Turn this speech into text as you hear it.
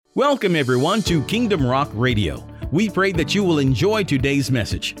Welcome everyone to Kingdom Rock Radio. We pray that you will enjoy today's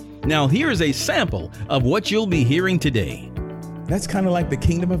message. Now here is a sample of what you'll be hearing today. That's kind of like the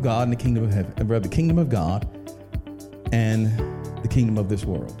kingdom of God and the kingdom of heaven, the kingdom of God and the kingdom of this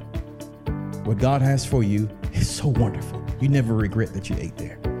world. What God has for you is so wonderful. You never regret that you ate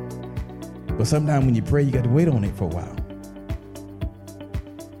there. But sometimes when you pray, you got to wait on it for a while.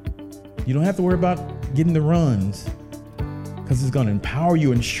 You don't have to worry about getting the runs, because it's going to empower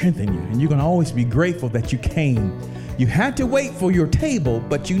you and strengthen you. And you're going to always be grateful that you came. You had to wait for your table,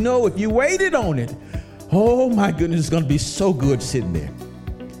 but you know if you waited on it, oh my goodness, it's going to be so good sitting there.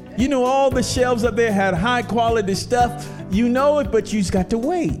 You know, all the shelves up there had high quality stuff. You know it, but you just got to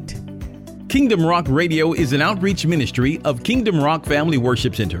wait. Kingdom Rock Radio is an outreach ministry of Kingdom Rock Family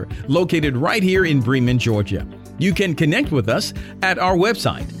Worship Center, located right here in Bremen, Georgia. You can connect with us at our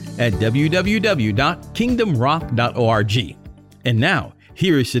website at www.kingdomrock.org. And now,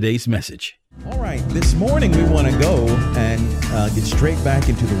 here is today's message. All right, this morning we want to go and get straight back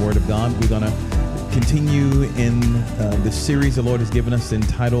into the Word of God. We're going to continue in the series the Lord has given us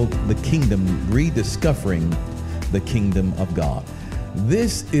entitled The Kingdom, Rediscovering the Kingdom of God.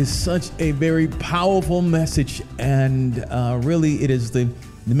 This is such a very powerful message, and really it is the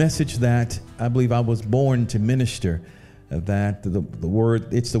message that I believe I was born to minister. That the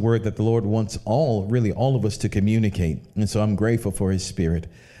word, it's the word that the Lord wants all of us to communicate. And so I'm grateful for his Spirit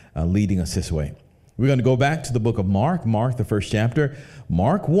leading us this way. We're going to go back to the book of Mark, the first chapter,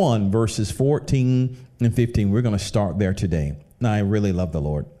 Mark 1, verses 14 and 15. We're going to start there today. Now, I really love the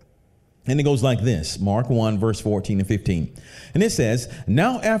Lord. And it goes like this, Mark 1, verse 14 and 15. And it says,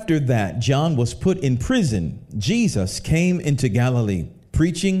 "Now after that, John was put in prison. Jesus came into Galilee,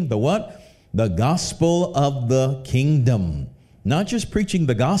 preaching the what? The gospel of the kingdom." Not just preaching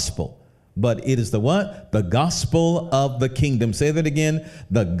the gospel, but it is the what? The gospel of the kingdom. Say that again.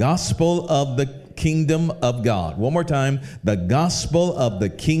 The gospel of the kingdom of God. One more time. The gospel of the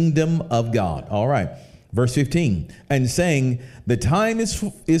kingdom of God. All right. Verse 15. "And saying, the time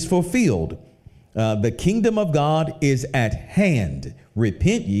is fulfilled. The kingdom of God is at hand.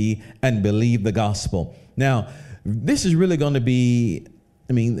 Repent ye and believe the gospel." Now, this is really going to be,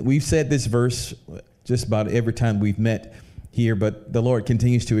 we've said this verse just about every time we've met here, but the Lord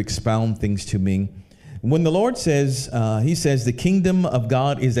continues to expound things to me. When the Lord says, he says, the kingdom of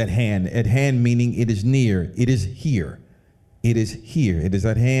God is at hand meaning it is near, it is here. It is here. It is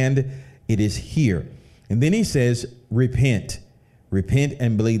at hand. It is here. And then he says, repent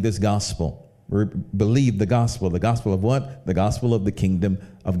and believe this gospel. Believe the gospel. The gospel of what? The gospel of the kingdom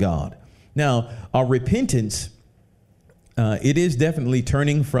of God. Now, our repentance, it is definitely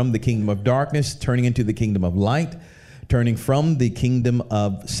turning from the kingdom of darkness, turning into the kingdom of light, turning from the kingdom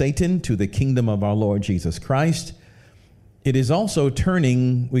of Satan to the kingdom of our Lord Jesus Christ. It is also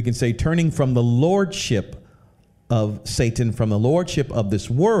turning, we can say, turning from the lordship of Satan, from the lordship of this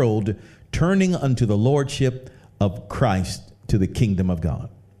world, turning unto the lordship of Christ, to the kingdom of God.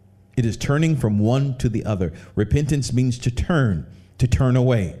 It is turning from one to the other. Repentance means to turn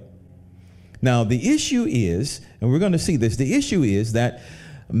away. Now, the issue is, and we're going to see this, the issue is that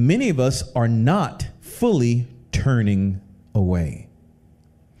many of us are not fully turning away.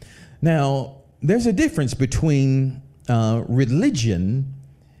 Now, there's a difference between religion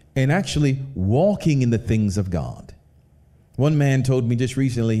and actually walking in the things of God. One man told me just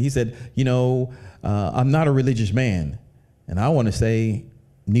recently, he said, I'm not a religious man. And I want to say,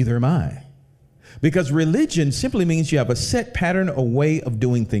 neither am I. Because religion simply means you have a set pattern, a way of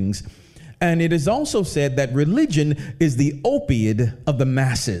doing things. And it is also said that religion is the opiate of the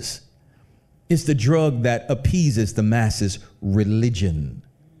masses. It's the drug that appeases the masses, religion.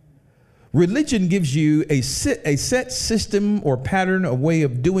 Religion gives you a set system or pattern, a way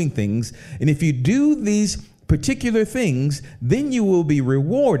of doing things. And if you do these particular things, then you will be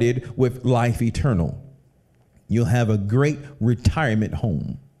rewarded with life eternal. You'll have a great retirement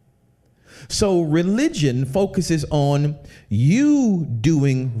home. So religion focuses on you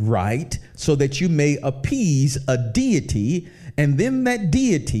doing right so that you may appease a deity. And then that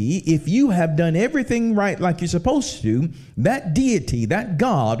deity, if you have done everything right like you're supposed to, that deity, that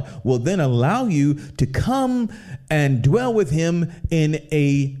God, will then allow you to come and dwell with him in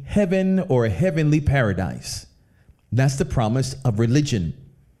a heaven or a heavenly paradise. That's the promise of religion.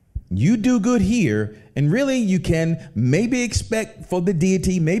 You do good here, and really you can maybe expect for the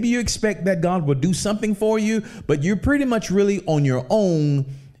deity, maybe you expect that God will do something for you, but you're pretty much really on your own.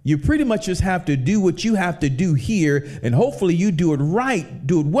 You pretty much just have to do what you have to do here, and hopefully you do it right,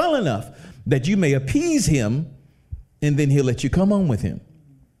 do it well enough that you may appease him, and then he'll let you come on with him.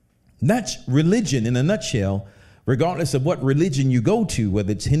 That's religion in a nutshell. regardless of what religion you go to,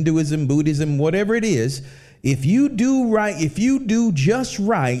 whether it's Hinduism, Buddhism, whatever it is, if you do right, if you do just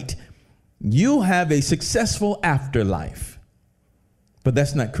right, you'll have a successful afterlife. But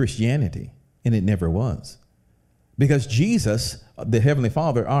that's not Christianity, and it never was. Because Jesus, the Heavenly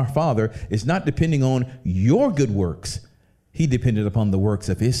Father, our Father, is not depending on your good works. He depended upon the works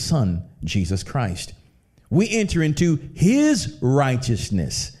of his Son, Jesus Christ. We enter into his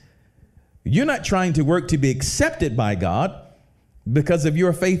righteousness. You're not trying to work to be accepted by God. Because of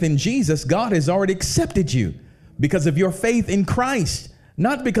your faith in Jesus, God has already accepted you because of your faith in Christ,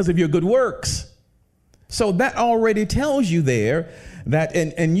 not because of your good works. So that already tells you there that,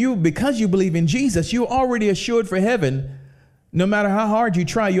 and you, because you believe in Jesus, you're already assured for heaven. No matter how hard you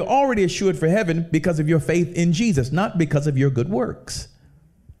try, you're already assured for heaven because of your faith in Jesus, not because of your good works.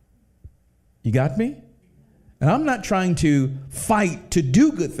 You got me? And I'm not trying to fight to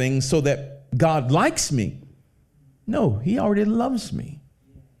do good things so that God likes me. No, he already loves me.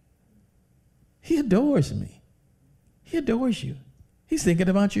 He adores me. He adores you. He's thinking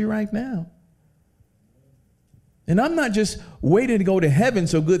about you right now. And I'm not just waiting to go to heaven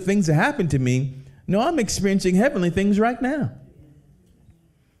so good things will happen to me. No, I'm experiencing heavenly things right now.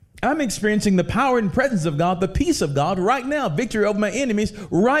 I'm experiencing the power and presence of God, the peace of God right now, victory over my enemies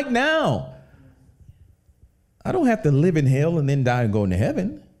right now. I don't have to live in hell and then die and go into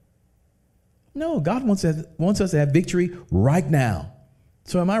heaven. No, God wants us to have victory right now.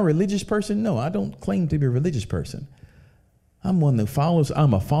 So am I a religious person? No, I don't claim to be a religious person. I'm one that follows.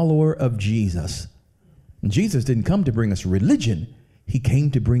 I'm a follower of Jesus. Jesus didn't come to bring us religion. He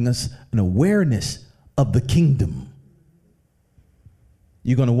came to bring us an awareness of the kingdom.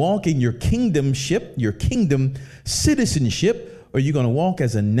 You're going to walk in your kingdomship, your kingdom citizenship, or you're going to walk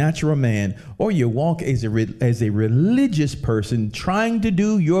as a natural man, or you walk as a religious person trying to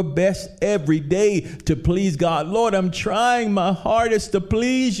do your best every day to please God. Lord, I'm trying my hardest to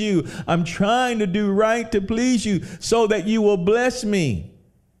please you. I'm trying to do right to please you so that you will bless me.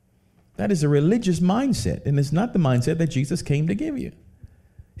 That is a religious mindset, and it's not the mindset that Jesus came to give you.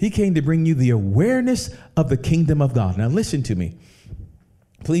 He came to bring you the awareness of the kingdom of God. Now listen to me.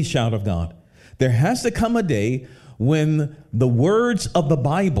 Please, child of God. There has to come a day when the words of the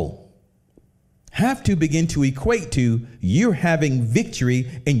Bible have to begin to equate to you having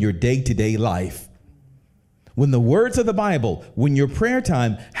victory in your day-to-day life. When the words of the Bible, when your prayer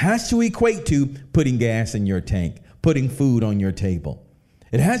time has to equate to putting gas in your tank, putting food on your table.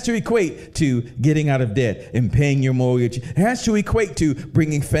 It has to equate to getting out of debt and paying your mortgage. It has to equate to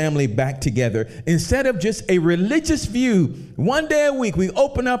bringing family back together. Instead of just a religious view, one day a week we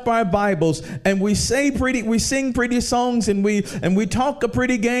open up our Bibles and we sing pretty songs and we talk a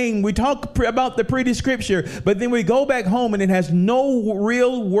pretty game. We talk about the pretty scripture, but then we go back home and it has no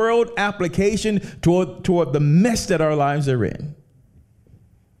real world application toward the mess that our lives are in.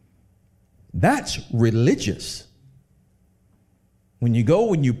 That's religious. When you go,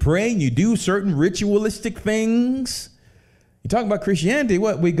 when you pray, and you do certain ritualistic things. You talk about Christianity,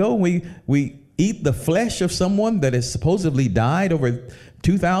 what? We go, we eat the flesh of someone that has supposedly died over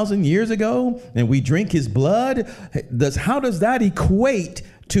 2,000 years ago, and we drink his blood. How does that equate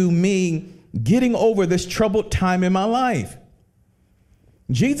to me getting over this troubled time in my life?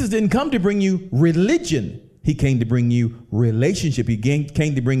 Jesus didn't come to bring you religion. He came to bring you relationship. He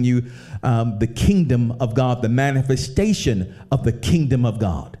came to bring you the kingdom of God, the manifestation of the kingdom of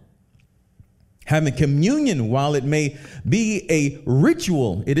God. Having communion, while it may be a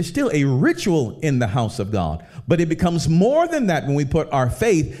ritual, it is still a ritual in the house of God. But it becomes more than that when we put our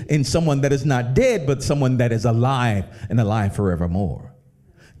faith in someone that is not dead, but someone that is alive and alive forevermore.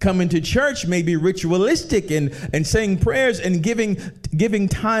 Coming to church may be ritualistic and saying prayers and giving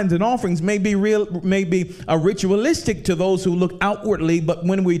tithes and offerings may be ritualistic to those who look outwardly, but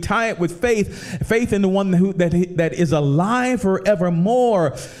when we tie it with faith in the one that is alive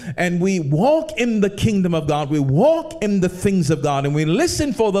forevermore, and we walk in the kingdom of God, we walk in the things of God, and we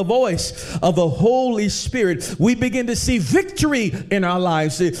listen for the voice of the Holy Spirit, we begin to see victory in our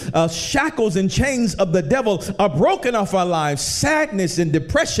lives. The shackles and chains of the devil are broken off our lives. Sadness and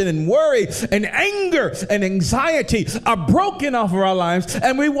depression and worry and anger and anxiety are broken off of our lives,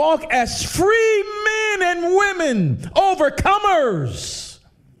 and we walk as free men and women, overcomers.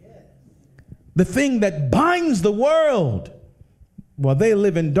 The thing that binds the world, while they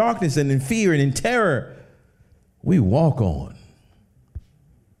live in darkness and in fear and in terror, we walk on.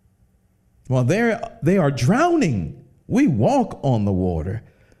 While they are drowning, we walk on the water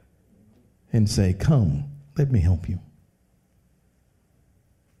and say, "Come, let me help you."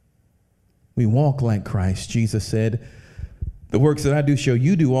 We walk like Christ. Jesus said, "The works that I do shall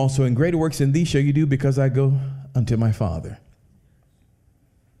you do also, and greater works than these shall you do, because I go unto my Father.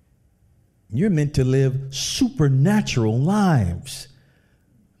 You're meant to live supernatural lives,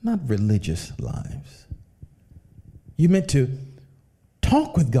 not religious lives. You're meant to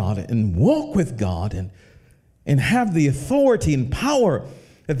talk with God and walk with God and have the authority and power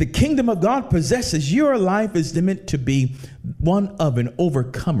that the kingdom of God possesses. Your life is meant to be one of an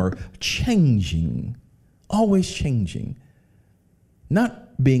overcomer, changing, always changing,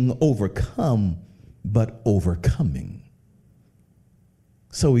 not being overcome, but overcoming.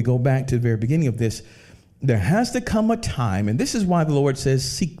 So we go back to the very beginning of this. There has to come a time, and this is why the Lord says,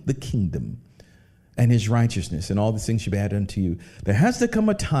 seek the kingdom and his righteousness, and all the things shall be added unto you. There has to come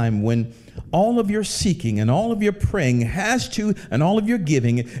a time when all of your seeking and all of your praying and all of your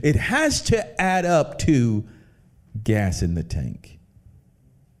giving, it has to add up to gas in the tank,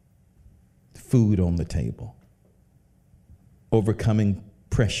 food on the table, overcoming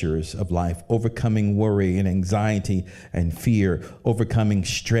pressures of life, overcoming worry and anxiety and fear, overcoming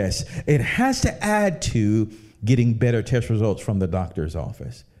stress. It has to add to getting better test results from the doctor's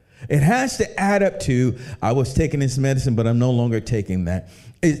office. It has to add up to, I was taking this medicine, but I'm no longer taking that.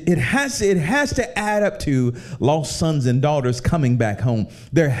 It has to add up to lost sons and daughters coming back home.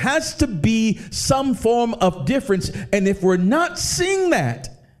 There has to be some form of difference. And if we're not seeing that,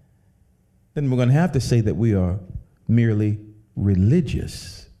 then we're going to have to say that we are merely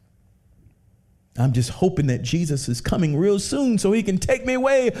religious. I'm just hoping that Jesus is coming real soon so he can take me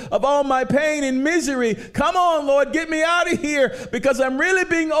away of all my pain and misery. Come on, Lord, get me out of here because I'm really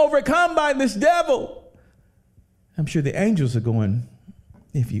being overcome by this devil. I'm sure the angels are going,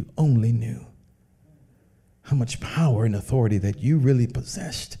 if you only knew how much power and authority that you really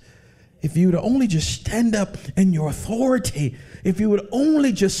possessed. If you would only just stand up in your authority, if you would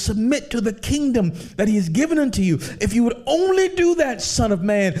only just submit to the kingdom that he has given unto you, if you would only do that, son of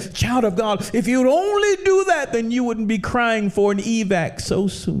man, child of God, if you would only do that, then you wouldn't be crying for an evac so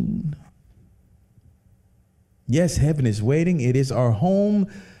soon. Yes, heaven is waiting. It is our home.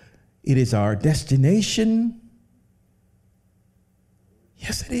 It is our destination.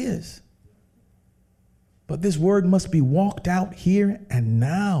 Yes, it is. But this word must be walked out here and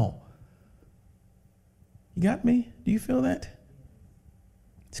now. You got me? Do you feel that?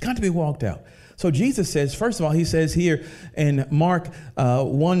 It's got to be walked out. So Jesus says, first of all, he says here in Mark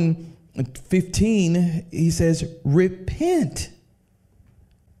 1:15, he says, repent.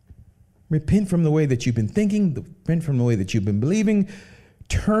 Repent from the way that you've been thinking, repent from the way that you've been believing.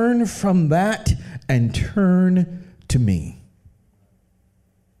 Turn from that and turn to me.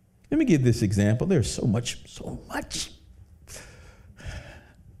 Let me give this example. There's so much.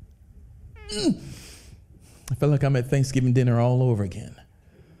 I feel like I'm at Thanksgiving dinner all over again.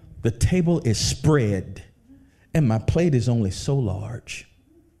 The table is spread, and my plate is only so large.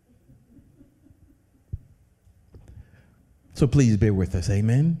 So please bear with us,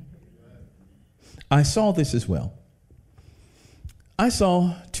 amen? I saw this as well. I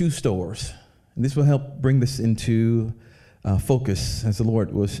saw two stores, and this will help bring this into focus as the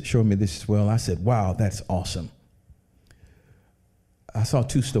Lord was showing me this as well. I said, wow, that's awesome. I saw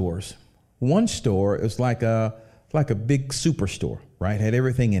two stores. One store is like a big superstore, right? Had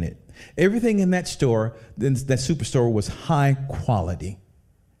everything in it. Everything in that store, that superstore was high quality.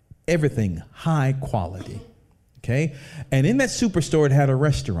 Everything high quality. Okay? And in that superstore, it had a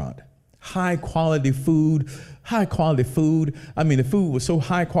restaurant. High quality food. I mean, the food was so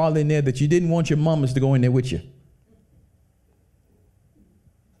high quality in there that you didn't want your mamas to go in there with you.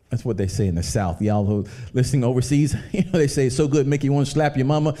 That's what they say in the South. Y'all who listening overseas, they say it's so good, make you want to slap your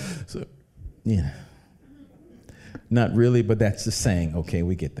mama. So, yeah. Not really, but that's the saying. Okay,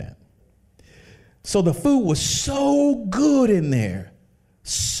 we get that. So the food was so good in there.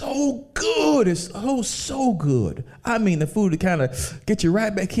 So good. It's so good. I mean, the food to kind of get you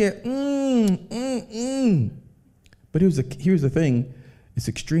right back here. But here's the thing. It's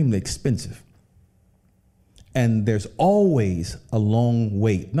extremely expensive. And there's always a long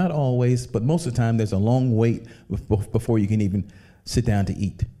wait. Not always, but most of the time there's a long wait before you can even sit down to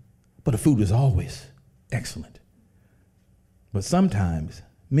eat. But the food is always excellent. But sometimes,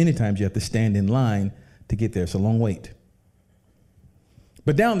 many times, you have to stand in line to get there. It's a long wait.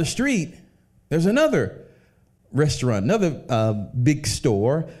 But down the street, there's another restaurant, another big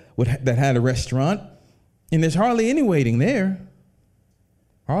store that had a restaurant, and there's hardly any waiting there.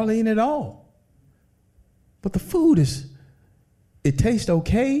 Hardly any at all. But the food it tastes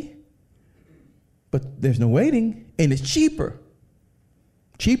okay, but there's no waiting, and it's cheaper.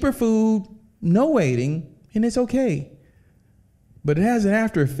 Cheaper food, no waiting, and it's okay. But it has an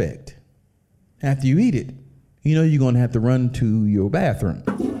after effect. After you eat it, you're going to have to run to your bathroom.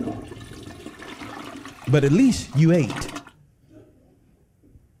 but at least you ate.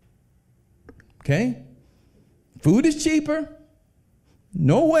 Okay? Food is cheaper.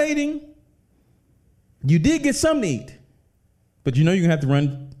 No waiting. You did get something to eat, but you know you're going to have to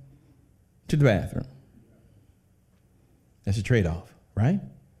run to the bathroom. That's a trade-off, right?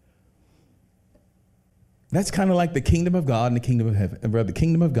 That's kind of like the kingdom of God and the kingdom of heaven, or the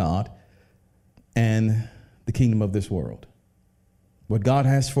kingdom of God and the kingdom of this world. What God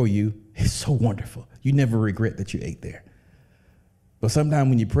has for you is so wonderful. You never regret that you ate there. But sometimes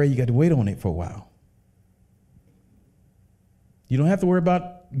when you pray, you got to wait on it for a while. You don't have to worry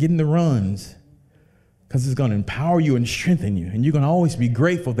about getting the runs, because it's going to empower you and strengthen you. And you're going to always be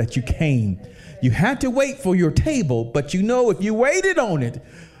grateful that you came. You had to wait for your table, but you know if you waited on it,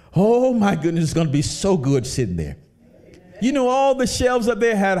 oh my goodness, it's going to be so good sitting there. You know, all the shelves up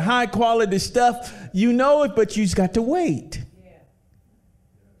there had high quality stuff. You know it, but you just got to wait.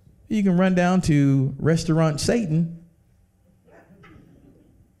 You can run down to Restaurant Satan,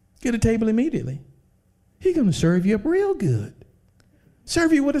 get a table immediately. He's going to serve you up real good.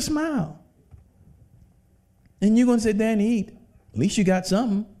 Serve you with a smile. And you're going to sit there and eat. At least you got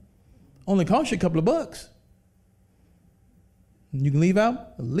something. Only cost you a couple of bucks. You can leave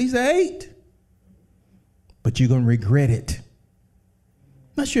out, at least I ate. But you're going to regret it.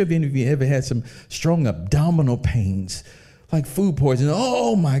 Not sure if any of you ever had some strong abdominal pains, like food poisoning.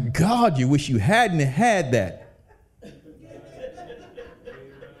 Oh my God, you wish you hadn't had that. A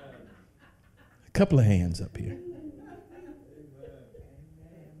couple of hands up here.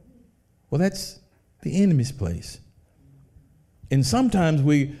 Well, that's the enemy's place. And sometimes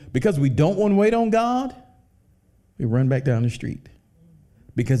because we don't want to wait on God, we run back down the street.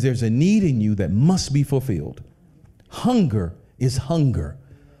 Because there's a need in you that must be fulfilled. Hunger is hunger.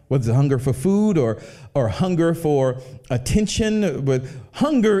 Whether it's hunger for food or hunger for attention, but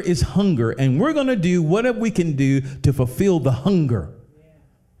hunger is hunger. And we're going to do whatever we can do to fulfill the hunger.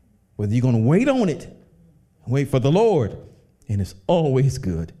 Whether you're going to wait on it, wait for the Lord, and it's always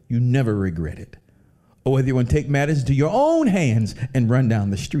good. You never regret it. Or whether you want to take matters into your own hands and run down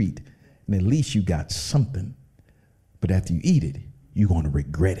the street, and at least you got something. But after you eat it, you're going to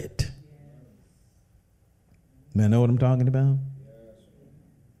regret it. Man, know what I'm talking about?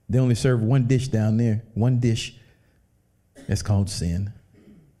 They only serve one dish down there, one dish. That's called sin.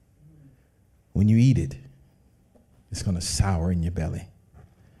 When you eat it, it's going to sour in your belly.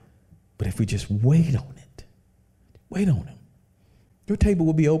 But if we just wait on it, wait on him. Your table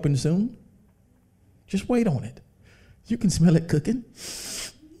will be open soon. Just wait on it. You can smell it cooking.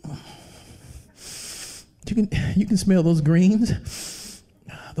 You can smell those greens,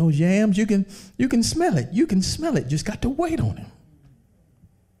 those yams. You can smell it. You can smell it. Just got to wait on him.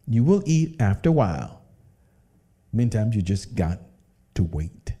 You will eat after a while. Many times you just got to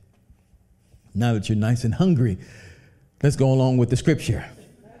wait. Now that you're nice and hungry, let's go along with the scripture.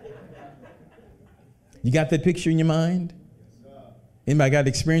 You got that picture in your mind? Anybody got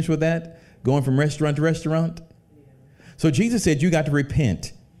experience with that? Going from restaurant to restaurant? So Jesus said you got to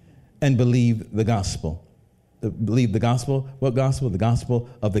repent and believe the gospel. Believe the gospel. What gospel? The gospel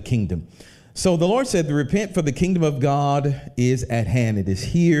of the kingdom. So the Lord said to repent, for the kingdom of God is at hand. It is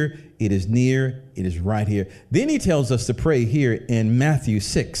here. It is near. It is right here. Then he tells us to pray here in Matthew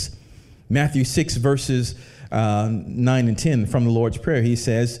 6. Matthew 6 verses 9 and 10 from the Lord's Prayer. He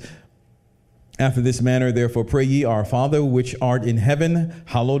says, after this manner, therefore, pray ye, our Father, which art in heaven,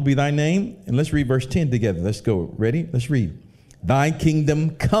 hallowed be thy name. And let's read verse 10 together. Let's go. Ready? Let's read. Thy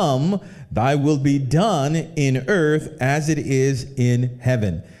kingdom come, thy will be done in earth as it is in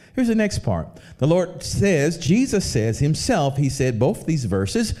heaven. Here's the next part. The Lord says, Jesus says himself, he said both these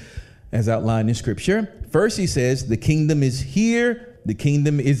verses as outlined in scripture. First, he says, the kingdom is here. The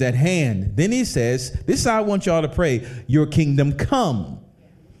kingdom is at hand. Then he says, this is how I want y'all to pray. Your kingdom come.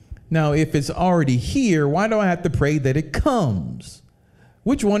 Now, if it's already here, why do I have to pray that it comes?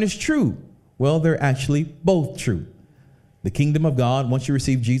 Which one is true? Well, they're actually both true. The kingdom of God, once you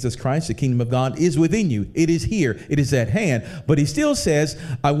receive Jesus Christ, the kingdom of God is within you. It is here. It is at hand. But he still says,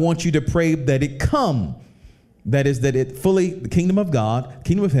 I want you to pray that it come. That is, that it fully, the kingdom of God,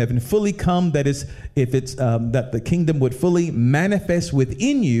 kingdom of heaven, fully come. That is, if it's that the kingdom would fully manifest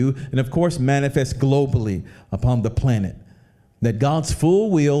within you, and of course, manifest globally upon the planet. That God's full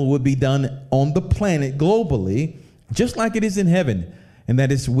will would be done on the planet globally, just like it is in heaven. And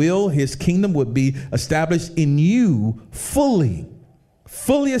that his will, his kingdom would be established in you fully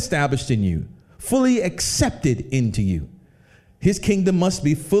established in you, fully accepted into you. His kingdom must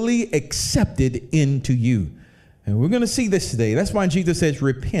be fully accepted into you. And we're going to see this today. That's why Jesus says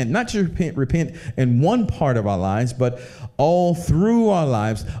repent, not just repent in one part of our lives, but all through our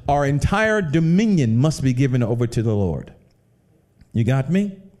lives, our entire dominion must be given over to the Lord. You got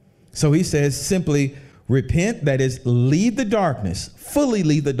me? So he says simply, repent, that is, leave the darkness, fully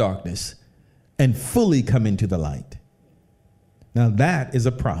leave the darkness, and fully come into the light. Now that is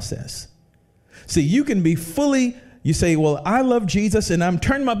a process. See, you can be fully, you say, well, I love Jesus and I'm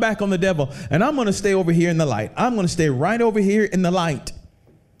turning my back on the devil and I'm going to stay over here in the light. I'm going to stay right over here in the light.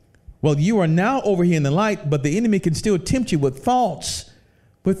 Well, you are now over here in the light, but the enemy can still tempt you with thoughts,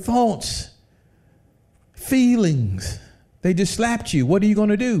 feelings. They just slapped you. What are you going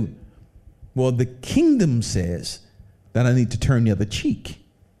to do? Well, the kingdom says that I need to turn the other cheek.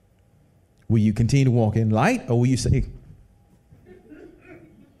 Will you continue to walk in light, or will you say,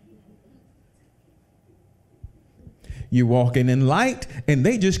 you're walking in light and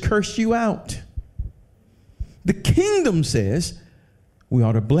they just cursed you out? The kingdom says we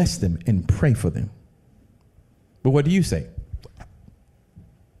ought to bless them and pray for them. But what do you say?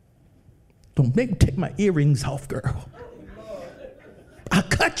 Don't make me take my earrings off, girl. I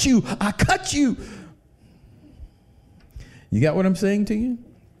cut you. You got what I'm saying to you?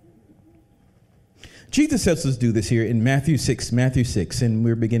 Jesus helps us do this here in Matthew 6, and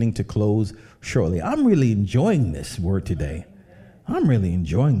we're beginning to close shortly. I'm really enjoying this word today. I'm really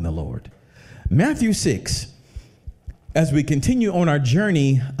enjoying the Lord. Matthew 6, as we continue on our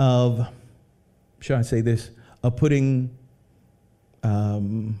journey of, shall I say this, of putting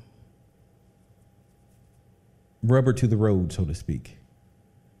rubber to the road, so to speak.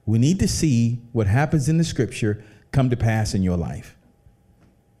 We need to see what happens in the scripture come to pass in your life.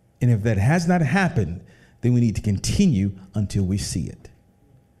 And if that has not happened, then we need to continue until we see it,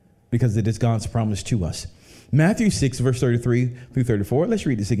 because it is God's promise to us. Matthew 6, verse 33 through 34. Let's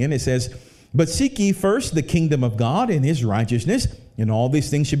read this again. It says, but seek ye first the kingdom of God and his righteousness, and all these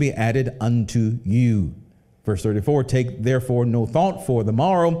things should be added unto you. Verse 34, take therefore no thought for the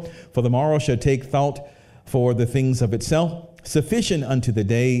morrow shall take thought for the things of itself. Sufficient unto the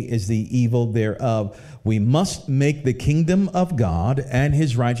day is the evil thereof. We must make the kingdom of God and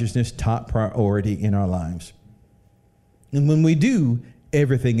his righteousness top priority in our lives. And when we do,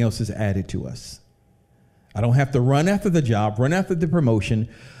 everything else is added to us. I don't have to run after the job, run after the promotion.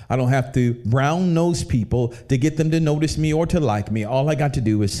 I don't have to brown nose people to get them to notice me or to like me. All I got to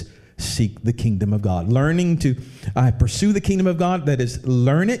do is seek the kingdom of God. I pursue the kingdom of God. That is,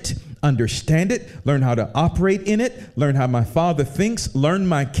 learn it, understand it, learn how to operate in it, learn how my Father thinks, learn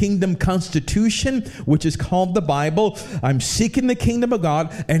my kingdom constitution, which is called the Bible. I'm seeking the kingdom of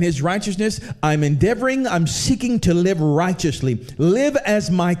God and his righteousness. I'm seeking to live righteously, live as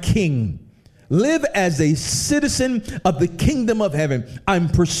my king. Live as a citizen of the kingdom of heaven. I'm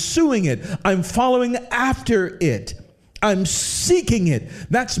pursuing it. I'm following after it. I'm seeking it.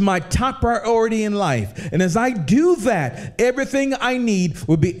 That's my top priority in life. And as I do that, everything I need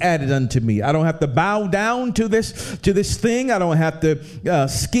will be added unto me. I don't have to bow down to this thing. I don't have to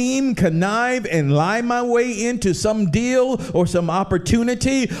scheme, connive, and lie my way into some deal or some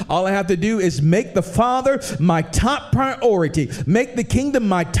opportunity. All I have to do is make the Father my top priority. Make the kingdom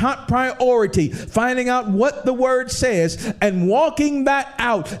my top priority. Finding out what the word says and walking that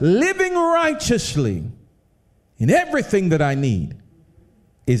out, living righteously. And everything that I need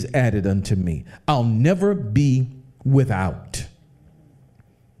is added unto me. I'll never be without.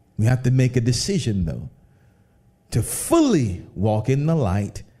 We have to make a decision, though, to fully walk in the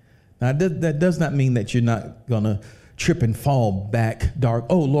light. Now, that does not mean that you're not going to trip and fall back dark.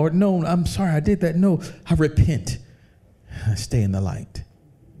 Oh, Lord, no, I'm sorry, I did that. No, I repent. I stay in the light.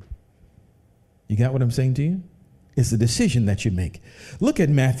 You got what I'm saying to you? It's a decision that you make. Look at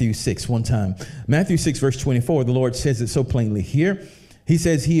Matthew 6 one time. Matthew 6, verse 24, the Lord says it so plainly here. He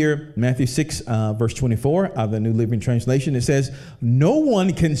says here, Matthew 6, verse 24, out of the New Living Translation, it says, no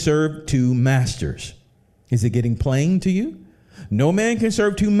one can serve two masters. Is it getting plain to you? No man can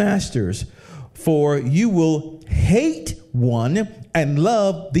serve two masters, for you will hate one and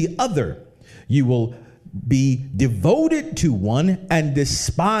love the other. You will be devoted to one and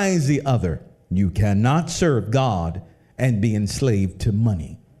despise the other. You cannot serve God and be enslaved to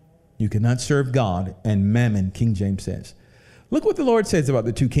money. You cannot serve God and mammon, King James says. Look what the Lord says about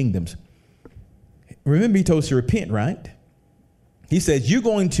the two kingdoms. Remember, he told us to repent, right? He says, you're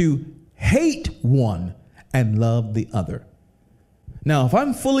going to hate one and love the other. Now, if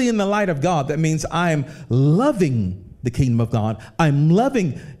I'm fully in the light of God, that means I am loving the kingdom of God. I'm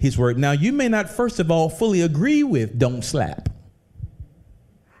loving his word. Now, you may not, first of all, fully agree with don't slap.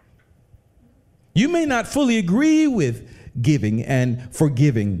 You may not fully agree with giving and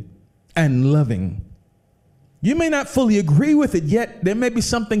forgiving and loving. You may not fully agree with it yet. There may be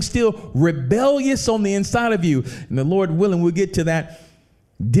something still rebellious on the inside of you. And the Lord willing, we'll get to that,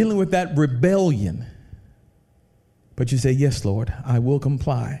 dealing with that rebellion. But you say, yes, Lord, I will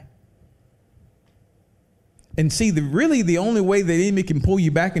comply. And see, really the only way the enemy can pull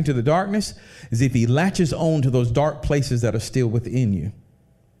you back into the darkness is if he latches on to those dark places that are still within you.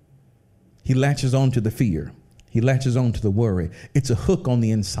 He latches on to the fear. He latches on to the worry. It's a hook on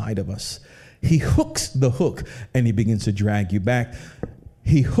the inside of us. He hooks the hook and he begins to drag you back.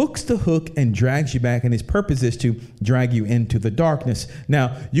 He hooks the hook and drags you back, and his purpose is to drag you into the darkness.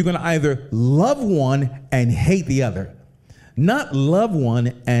 Now, you're going to either love one and hate the other, not love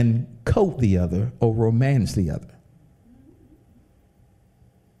one and coat the other or romance the other.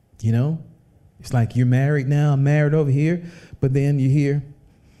 You know, it's like you're married now, I'm married over here, but then you hear,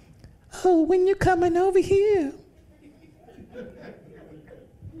 oh, when you coming over here?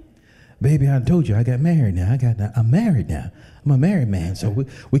 Baby, I told you I got married now. I'm married now. I'm a married man, so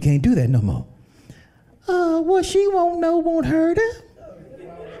we can't do that no more. Well, she won't know, won't hurt her.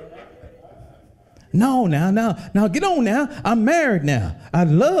 No, now, get on now. I'm married now. I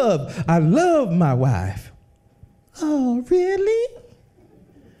love my wife. Oh, really?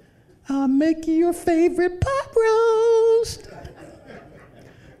 I'll make you your favorite pot roast.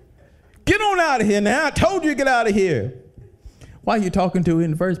 Get on out of here now. I told you to get out of here. Why are you talking to her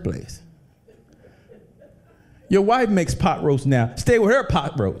in the first place? Your wife makes pot roast now. Stay with her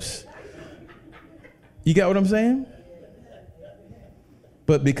pot roast. You got what I'm saying?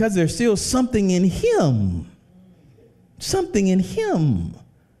 But because there's still something in him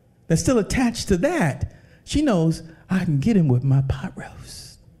that's still attached to that, she knows I can get him with my pot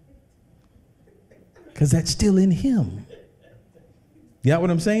roast. Because that's still in him. You got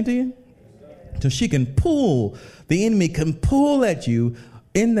what I'm saying to you? So she can pull, the enemy can pull at you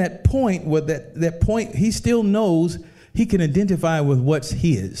in that point where that point he still knows he can identify with what's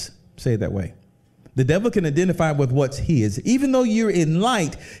his. Say it that way. The devil can identify with what's his. Even though you're in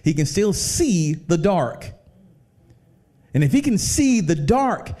light, he can still see the dark. And if he can see the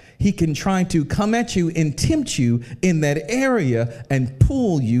dark, he can try to come at you and tempt you in that area and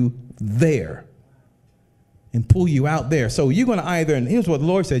pull you there. And pull you out there. So you're going to either, and here's what the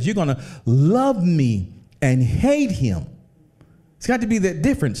Lord says, you're going to love me and hate him. It's got to be that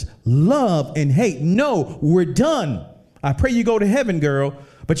difference. Love and hate. No, we're done. I pray you go to heaven, girl,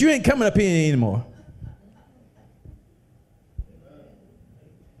 but you ain't coming up here anymore.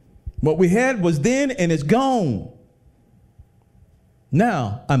 What we had was then and it's gone.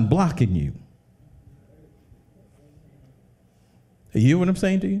 Now I'm blocking you. You hear what I'm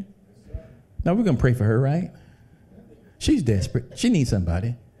saying to you? Now we're going to pray for her, right? She's desperate. She needs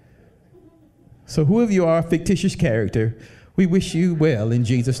somebody. So whoever you are, a fictitious character, we wish you well in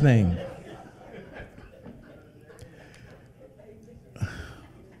Jesus' name.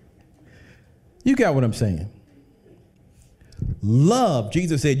 You got what I'm saying? Love.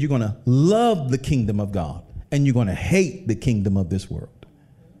 Jesus said you're going to love the kingdom of God and you're going to hate the kingdom of this world.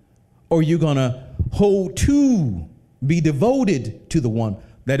 Or you're going to hold to, be devoted to the one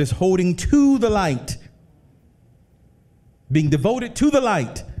that is holding to the light. Being devoted to the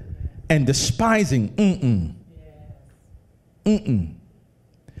light and despising.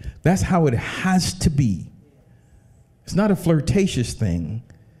 That's how it has to be. It's not a flirtatious thing.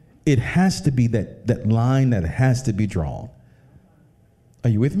 It has to be that line that has to be drawn. Are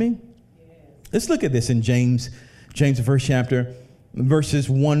you with me? Let's look at this in James, the first chapter, verses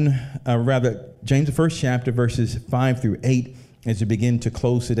James, the first chapter, verses 5 through 8, as we begin to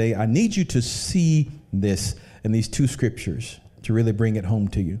close today. I need you to see this in these two scriptures to really bring it home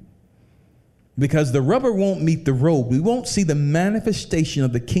to you. Because the rubber won't meet the road. We won't see the manifestation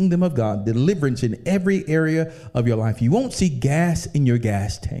of the kingdom of God, deliverance in every area of your life. You won't see gas in your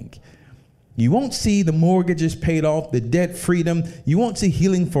gas tank. You won't see the mortgages paid off, the debt freedom. You won't see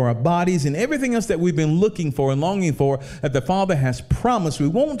healing for our bodies and everything else that we've been looking for and longing for that the Father has promised. We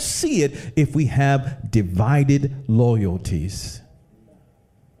won't see it if we have divided loyalties.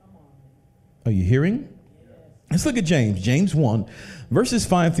 Are you hearing? Let's look at James. James 1, verses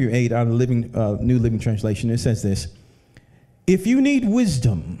 5 through 8 out of New Living Translation. It says this: if you need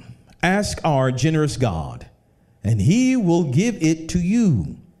wisdom, ask our generous God, and he will give it to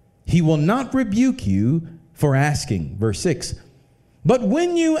you. He will not rebuke you for asking. Verse 6, but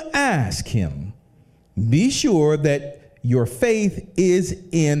when you ask him, be sure that your faith is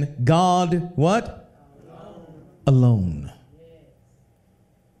in God, what? Alone.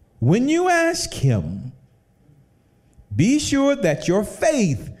 When you ask him, be sure that your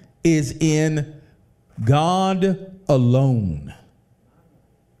faith is in God alone.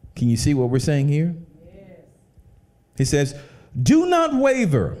 Can you see what we're saying here? He says, do not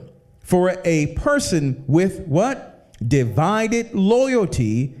waver, for a person with what? Divided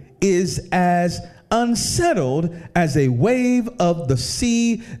loyalty is as unsettled as a wave of the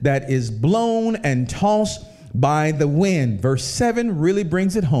sea that is blown and tossed by the wind. Verse 7 really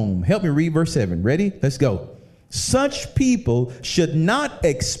brings it home. Help me read verse 7. Ready? Let's go. Such people should not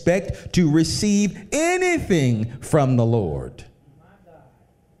expect to receive anything from the Lord.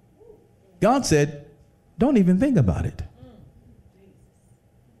 God said, don't even think about it.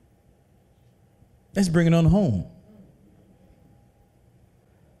 Let's bring it on home.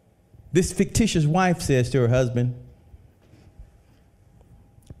 This fictitious wife says to her husband,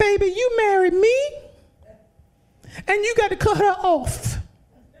 baby, you married me and you got to cut her off.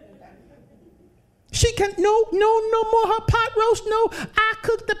 She can, no more her pot roast. No, I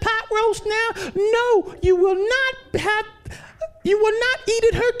cook the pot roast now. No, you will not eat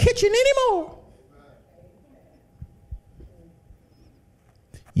in her kitchen anymore.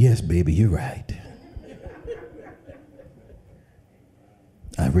 Yes, baby, you're right.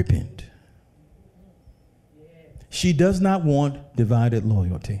 I repent. She does not want divided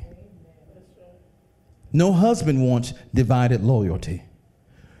loyalty. No husband wants divided loyalty.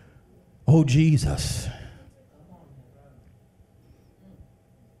 Oh, Jesus.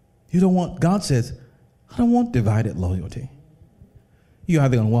 You don't want, God says, I don't want divided loyalty. You're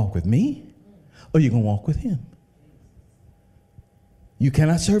either going to walk with me or you're going to walk with him. You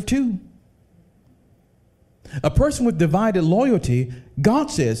cannot serve two. A person with divided loyalty,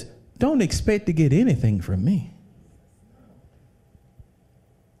 God says, don't expect to get anything from me.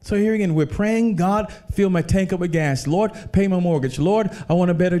 So here again, we're praying, God, fill my tank up with gas. Lord, pay my mortgage. Lord, I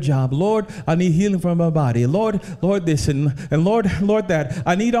want a better job. Lord, I need healing from my body. Lord, this and Lord, that.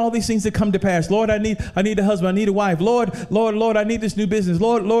 I need all these things to come to pass. Lord, I need a husband. I need a wife. Lord, I need this new business.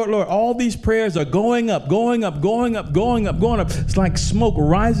 Lord. All these prayers are going up. It's like smoke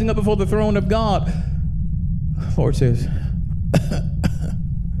rising up before the throne of God. The Lord says,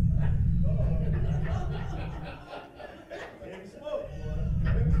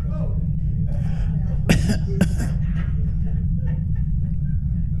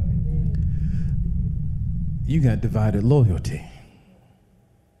 you got divided loyalty.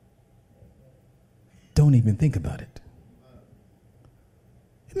 Don't even think about it.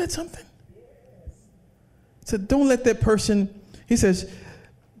 Isn't that something? So don't let that person, he says,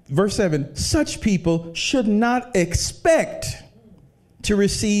 verse 7, such people should not expect to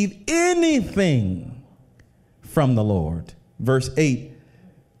receive anything from the Lord. Verse 8,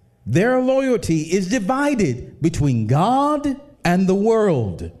 their loyalty is divided between God and the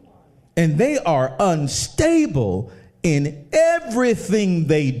world, and they are unstable in everything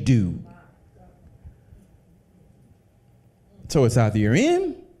they do. So it's either you're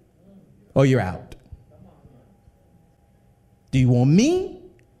in or you're out. Do you want me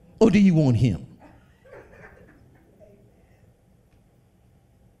or do you want him?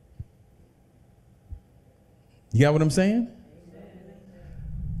 You got what I'm saying?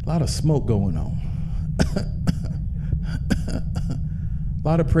 A lot of smoke going on. A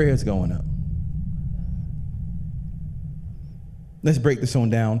lot of prayers going up. Let's break this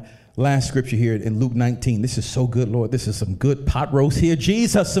on down. Last scripture here in Luke 19. This is so good, Lord. This is some good pot roast here.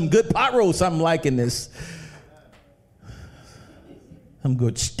 Jesus, some good pot roast. I'm liking this. Some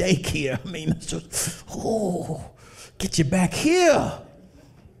good steak here. I mean, it's just, get you back here.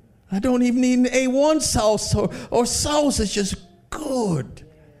 I don't even need an A1 sauce or sauce. It's just good.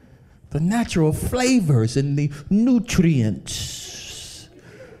 The natural flavors and the nutrients.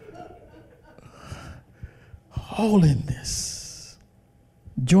 All in this.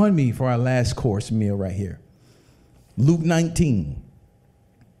 Join me for our last course meal right here. Luke 19.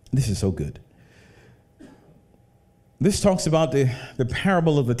 This is so good. This talks about the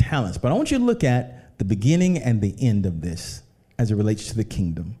parable of the talents, but I want you to look at the beginning and the end of this as it relates to the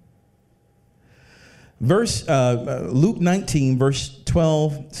kingdom. Luke 19, verse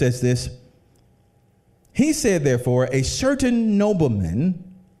 12 says this. He said, therefore, a certain nobleman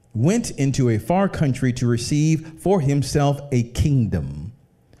went into a far country to receive for himself a kingdom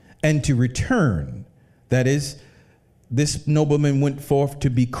and to return. That is, this nobleman went forth to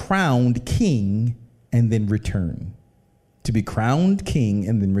be crowned king and then return. To be crowned king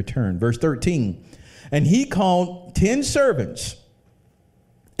and then return. Verse 13. And he called 10 servants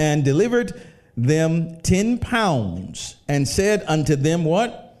and delivered them 10 pounds and said unto them,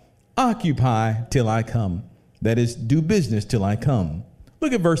 what? Occupy till I come. That is, do business till I come.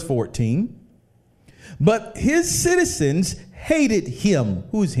 Look at verse 14. But his citizens hated him.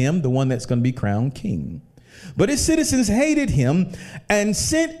 Who's him? The one that's going to be crowned king. But his citizens hated him and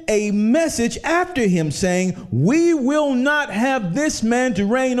sent a message after him saying, we will not have this man to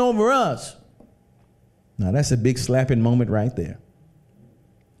reign over us. Now that's a big slapping moment right there.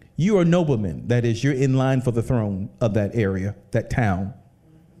 You are noblemen. That is, you're in line for the throne of that area, that town.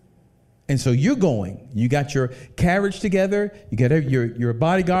 And so you're going, you got your carriage together, you got your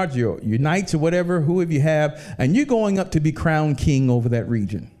bodyguards, your knights or whatever, whoever you have, and you're going up to be crowned king over that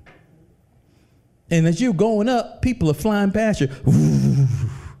region. And as you're going up, people are flying past you.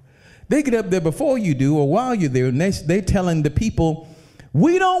 They get up there before you do or while you're there, and they're telling the people,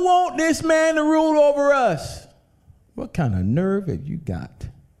 we don't want this man to rule over us. What kind of nerve have you got?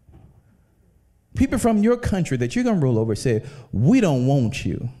 People from your country that you're going to rule over say, we don't want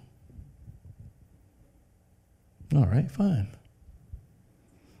you. All right, fine.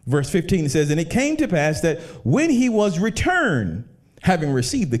 Verse 15 says, and it came to pass that when he was returned, having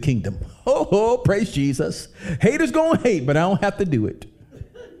received the kingdom. Oh, praise Jesus. Haters gonna hate, but I don't have to do it.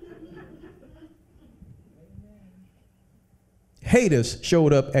 Haters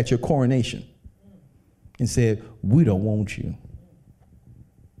showed up at your coronation and said, we don't want you.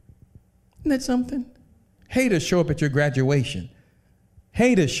 Isn't that something? Haters show up at your graduation.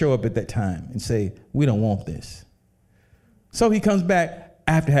 Haters show up at that time and say, we don't want this. So he comes back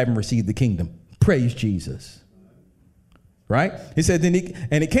after having received the kingdom. Praise Jesus. Right? He said,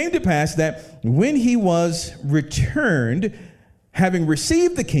 and it came to pass that when he was returned, having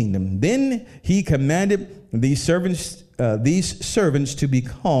received the kingdom, then he commanded these servants to be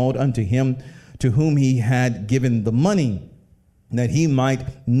called unto him, to whom he had given the money, that he might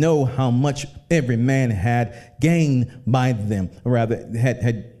know how much every man had gained by them, or rather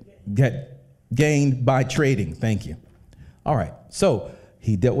had gained by trading. Thank you. All right. So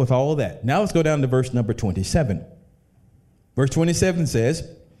he dealt with all of that. Now let's go down to verse number 27. Verse 27 says,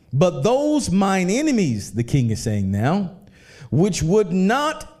 but those mine enemies, the king is saying now, which would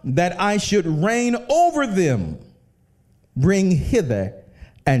not that I should reign over them, bring hither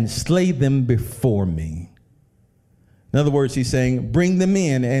and slay them before me. In other words, he's saying, bring them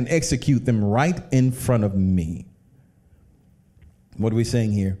in and execute them right in front of me. What are we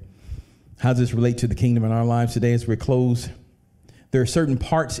saying here? How does this relate to the kingdom in our lives today as we close? There are certain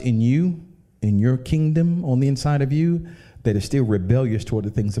parts in you, in your kingdom, on the inside of you, that is still rebellious toward the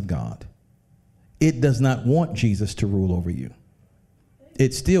things of God. It does not want Jesus to rule over you.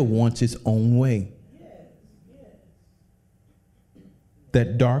 It still wants its own way.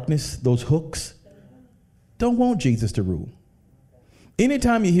 That darkness, those hooks, don't want Jesus to rule.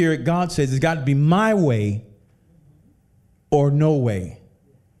 Anytime you hear it, God says it's got to be my way or no way.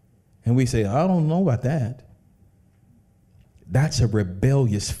 And we say, I don't know about that. That's a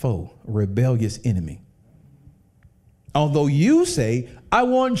rebellious foe, a rebellious enemy. Although you say, I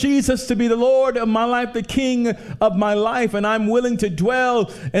want Jesus to be the Lord of my life, the King of my life, and I'm willing to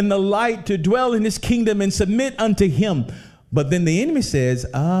dwell in the light, to dwell in his kingdom and submit unto him. But then the enemy says,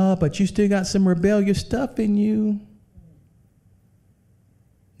 but you still got some rebellious stuff in you.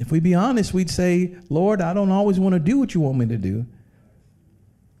 If we be honest, we'd say, Lord, I don't always want to do what you want me to do.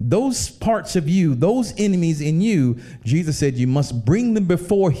 Those parts of you, those enemies in you, Jesus said you must bring them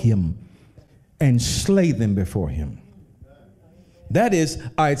before him and slay them before him. That is,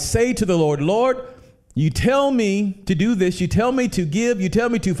 I'd say to the Lord, Lord, you tell me to do this. You tell me to give. You tell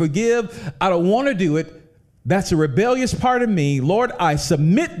me to forgive. I don't want to do it. That's a rebellious part of me. Lord, I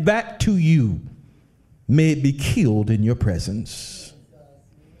submit that to you. May it be killed in your presence.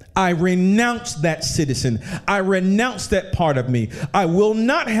 I renounce that citizen. I renounce that part of me. I will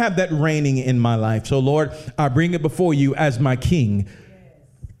not have that reigning in my life. So, Lord, I bring it before you as my king.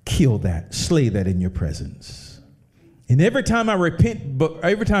 Kill that. Slay that in your presence. And every time I repent, or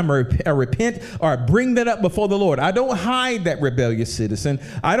I bring that up before the Lord, I don't hide that rebellious citizen.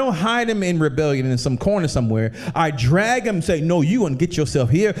 I don't hide him in rebellion in some corner somewhere. I drag him and say, no, you're going to get yourself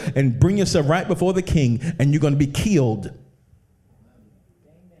here and bring yourself right before the king, and you're going to be killed.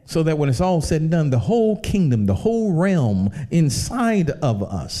 So that when it's all said and done, the whole kingdom, the whole realm inside of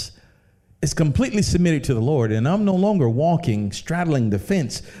us is completely submitted to the Lord. And I'm no longer walking, straddling the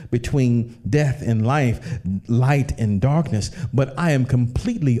fence between death and life, light and darkness, but I am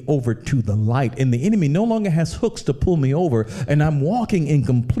completely over to the light. And the enemy no longer has hooks to pull me over. And I'm walking in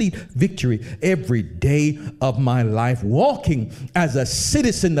complete victory every day of my life, walking as a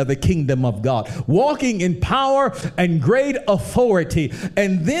citizen of the kingdom of God, walking in power and great authority.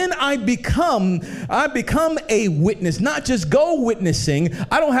 And then I become a witness, not just go witnessing.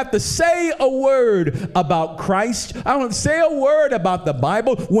 I don't have to say a word about Christ. I don't say a word about the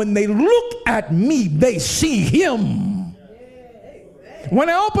Bible. When they look at me, they see him. When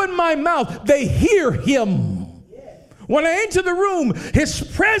I open my mouth, they hear him. When I enter the room, his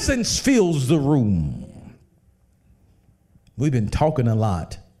presence fills the room. We've been talking a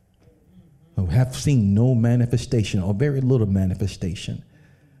lot. We have seen no manifestation or very little manifestation.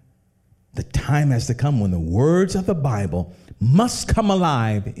 The time has to come when the words of the Bible must come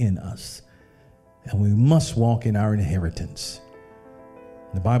alive in us, and we must walk in our inheritance.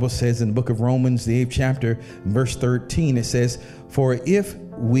 The Bible says in the book of Romans, the 8th chapter, verse 13, it says, For if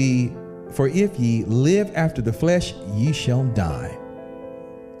ye live after the flesh, ye shall die.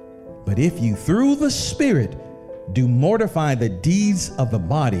 But if you through the Spirit do mortify the deeds of the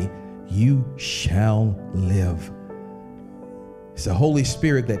body, you shall live. It's the Holy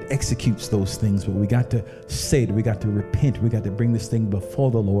Spirit that executes those things, but we got to say it. We got to repent. We got to bring this thing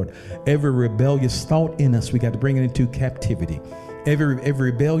before the Lord. Every rebellious thought in us, we got to bring it into captivity. Every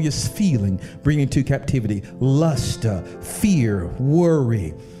rebellious feeling, bring it into captivity. Lust, fear,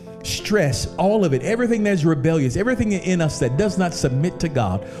 worry, stress, all of it, everything that's rebellious, everything in us that does not submit to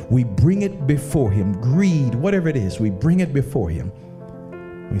God, we bring it before him. Greed, whatever it is, we bring it before him.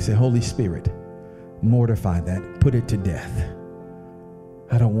 We say, Holy Spirit, mortify that, put it to death.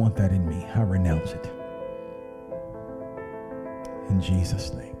 I don't want that in me. I renounce it. In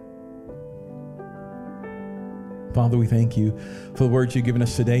Jesus' name. Father, we thank you for the words you've given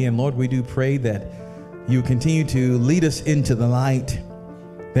us today. And Lord, we do pray that you continue to lead us into the light,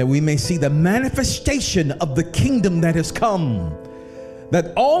 that we may see the manifestation of the kingdom that has come.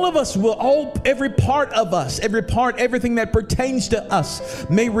 That all of us will, every part of us, everything that pertains to us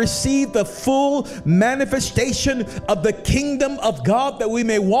may receive the full manifestation of the kingdom of God, that we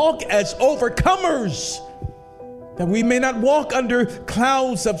may walk as overcomers, that we may not walk under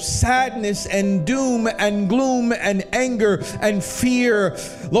clouds of sadness and doom and gloom and anger and fear.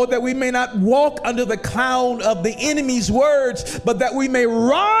 Lord, that we may not walk under the cloud of the enemy's words, but that we may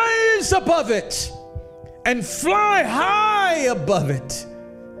rise above it and fly high above it,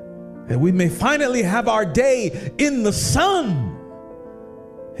 that we may finally have our day in the sun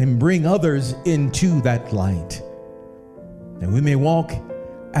and bring others into that light, that we may walk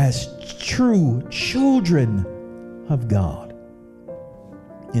as true children of God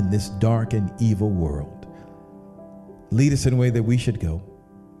in this dark and evil world. Lead us in a way that we should go.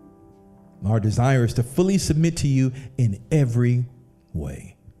 Our desire is to fully submit to you in every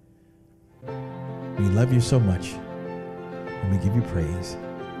way. We love you so much, and we give you praise.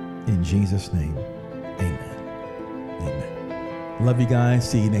 In Jesus' name, amen. Amen. Love you guys.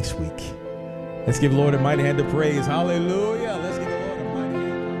 See you next week. Let's give the Lord a mighty hand of praise. Hallelujah. Let's give the Lord a mighty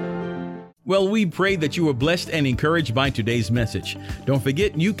hand. Well, we pray that you were blessed and encouraged by today's message. Don't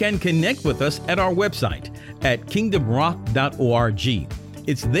forget, you can connect with us at our website at kingdomrock.org.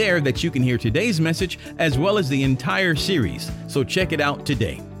 It's there that you can hear today's message as well as the entire series. So check it out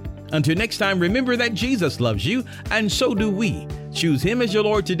today. Until next time, remember that Jesus loves you, and so do we. Choose him as your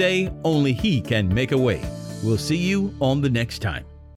Lord today. Only he can make a way. We'll see you on the next time.